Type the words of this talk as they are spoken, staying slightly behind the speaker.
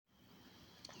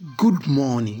Good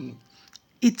morning.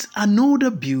 It's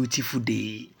another beautiful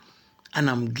day, and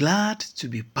I'm glad to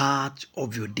be part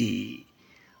of your day.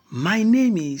 My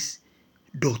name is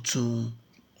Dotun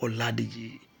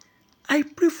Oladiji. I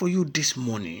pray for you this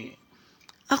morning,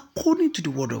 according to the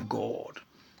word of God,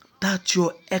 that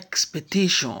your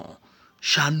expectation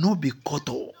shall not be cut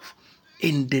off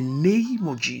in the name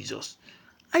of Jesus.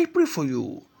 I pray for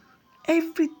you,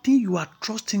 everything you are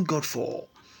trusting God for,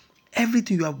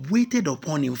 everything you have waited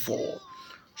upon Him for,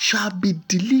 shall be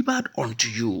delivered unto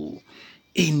you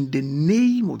in the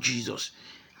name of Jesus.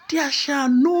 There shall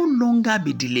no longer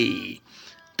be delay.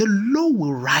 The Lord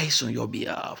will rise on your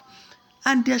behalf,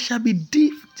 and there shall be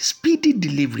speedy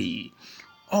delivery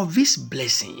of His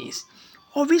blessings,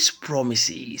 of His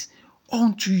promises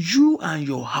unto you and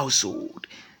your household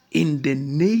in the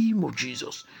name of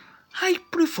Jesus. I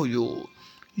pray for you.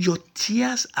 Your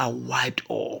tears are wiped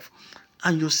off,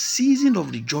 and your season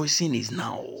of rejoicing is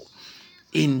now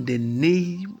in the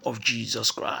name of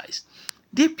Jesus Christ.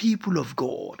 Dear people of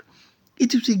God,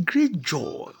 it is a great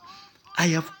joy. I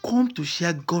have come to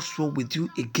share God's word with you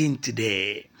again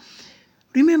today.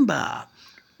 Remember,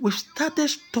 we started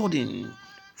studying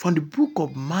from the book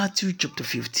of Matthew chapter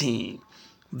 15,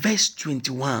 verse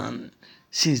 21,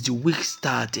 since the week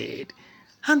started.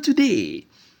 And today,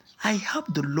 I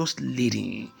have the Lord's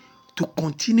leading to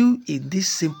continue in this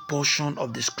same portion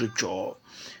of the scripture.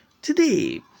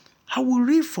 Today, I will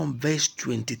read from verse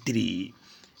 23.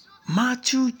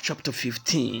 Matthew chapter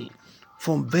 15,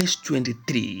 from verse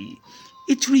 23.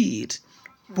 It reads,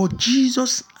 "But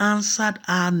Jesus answered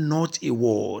her not a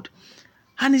word.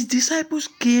 And his disciples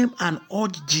came and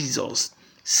urged Jesus,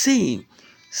 saying,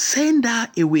 Send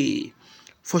her away,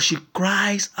 for she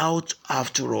cries out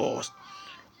after us.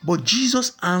 But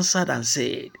Jesus answered and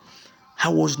said, I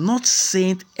was not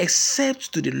sent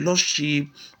except to the lost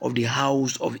sheep of the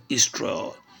house of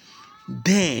Israel.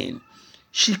 Then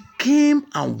she came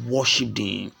and worshipped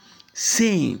him,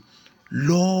 saying,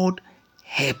 Lord,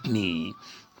 help me."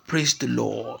 Praise the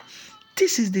Lord.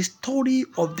 This is the story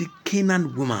of the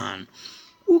Canaan woman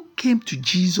who came to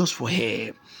Jesus for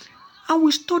help. And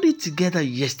we studied together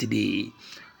yesterday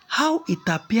how it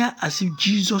appeared as if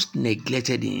Jesus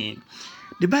neglected him.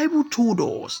 The Bible told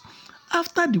us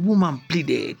after the woman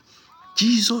pleaded,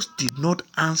 Jesus did not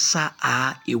answer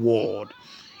her a word.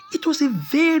 It was a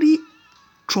very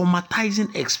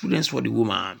traumatizing experience for the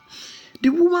woman. The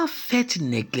woman felt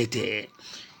neglected.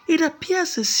 It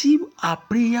appears as if her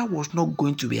prayer was not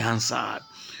going to be answered.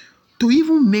 To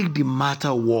even make the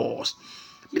matter worse,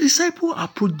 the disciple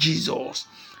approached Jesus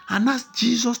and asked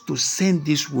Jesus to send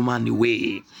this woman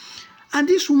away. And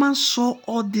this woman saw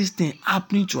all these things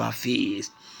happening to her face.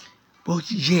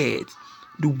 But yet,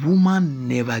 the woman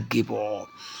never gave up.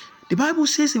 The Bible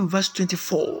says in verse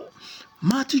 24,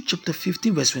 Matthew chapter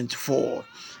 15, verse 24,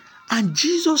 "And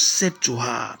Jesus said to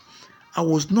her, I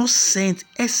was not sent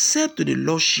except to the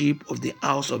lost sheep of the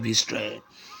house of Israel."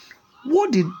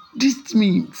 What did this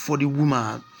mean for the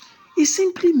woman? It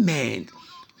simply meant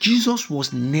Jesus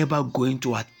was never going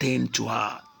to attend to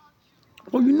her.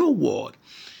 But you know what?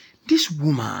 This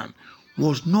woman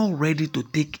was not ready to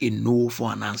take a no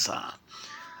for an answer.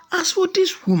 As for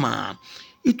this woman,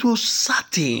 it was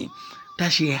certain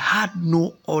that she had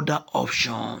no other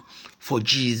option for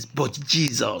Jesus but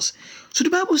Jesus. So the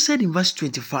Bible said in verse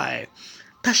 25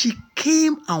 that she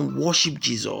came and worshipped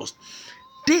Jesus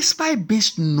despite being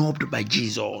snubbed by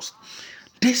Jesus,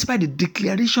 despite the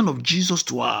declaration of Jesus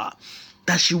to her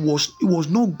that he was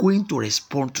not going to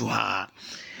respond to her.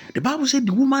 The Bible said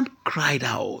the woman cried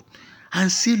out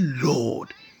and said,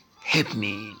 Lord, help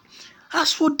me.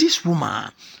 As for this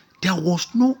woman, there was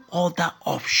no other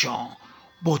option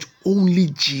but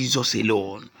only Jesus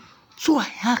alone. So I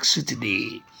ask you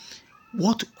today,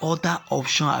 what other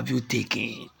option have you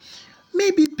taken?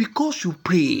 Maybe because you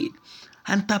prayed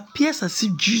and it appears as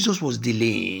if Jesus was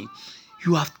delaying,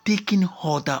 you have taken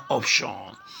other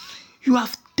option. You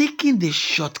have taken the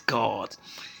shortcut.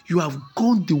 You have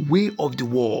gone the way of the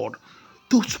world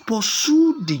to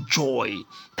pursue the joy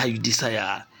that you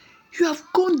desire. You have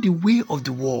gone the way of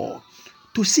the world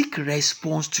to seek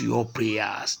response to your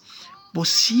prayers. But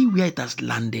see where it has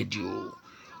landed you.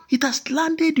 It has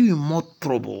landed you in more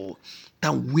trouble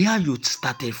than where you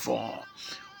started from.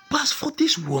 But as for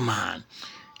this woman,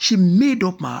 she made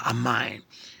up her mind.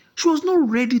 She was not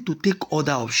ready to take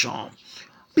other option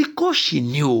because she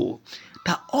knew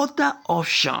that other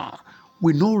option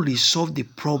will not resolve the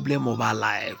problem of her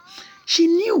life. She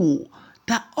knew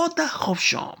that other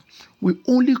option will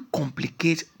only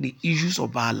complicate the issues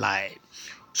of her life.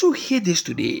 So hear this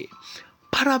today.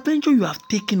 Peradventure you have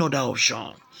taken other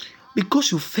option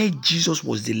because you felt Jesus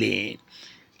was delaying.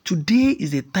 Today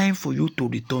is the time for you to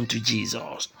return to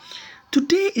Jesus.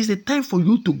 Today is the time for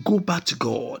you to go back to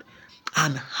God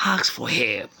and ask for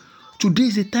help. Today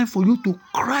is the time for you to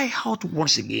cry out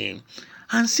once again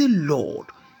and say, Lord,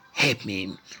 help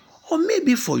me. Or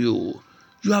maybe for you,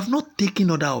 you have not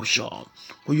taken other option,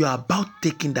 but you are about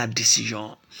taking that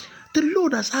decision. The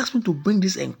Lord has asked me to bring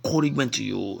this encouragement to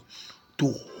you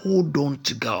to hold on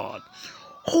to God.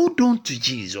 Hold on to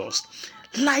Jesus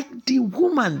like the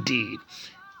woman did.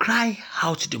 Cry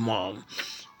out to the mom.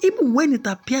 Even when it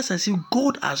appears as if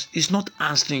God is not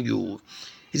answering you,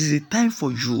 it is a time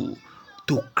for you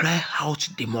to cry out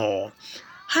the more.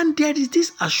 And there is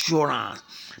this assurance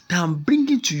that I'm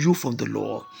bringing to you from the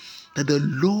Lord, that the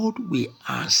Lord will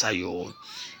answer you.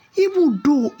 Even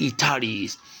though it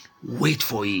tarries, wait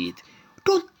for it.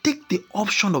 Don't take the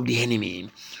option of the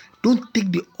enemy. Don't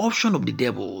take the option of the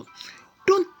devil.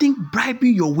 Don't think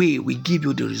bribing your way will give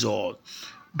you the result.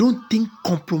 Don't think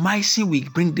compromising will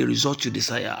bring the result you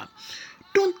desire.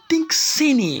 Don't think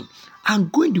sinning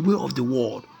and going the way of the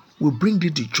world will bring you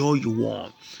the joy you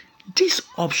want. These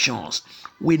options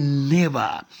will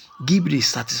never give you the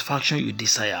satisfaction you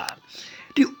desire.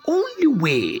 The only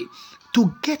way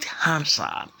to get answer,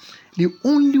 the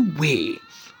only way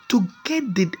to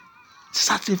get the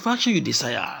satisfaction you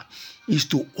desire is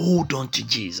to hold on to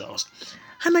Jesus.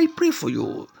 And I pray for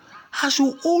you, as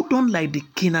you hold on like the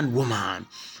Canaan woman,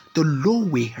 the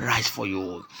Lord will rise for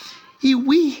you. He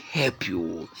will help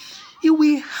you. He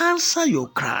will answer your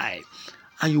cry,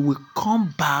 and you will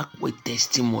come back with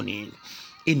testimony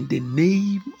in the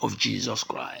name of Jesus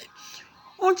Christ.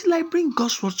 Until I bring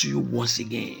God's word to you once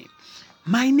again,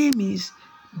 my name is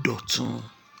Dotun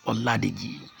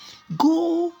Oladeji.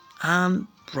 Go and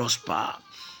prosper.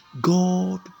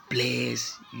 God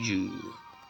bless you.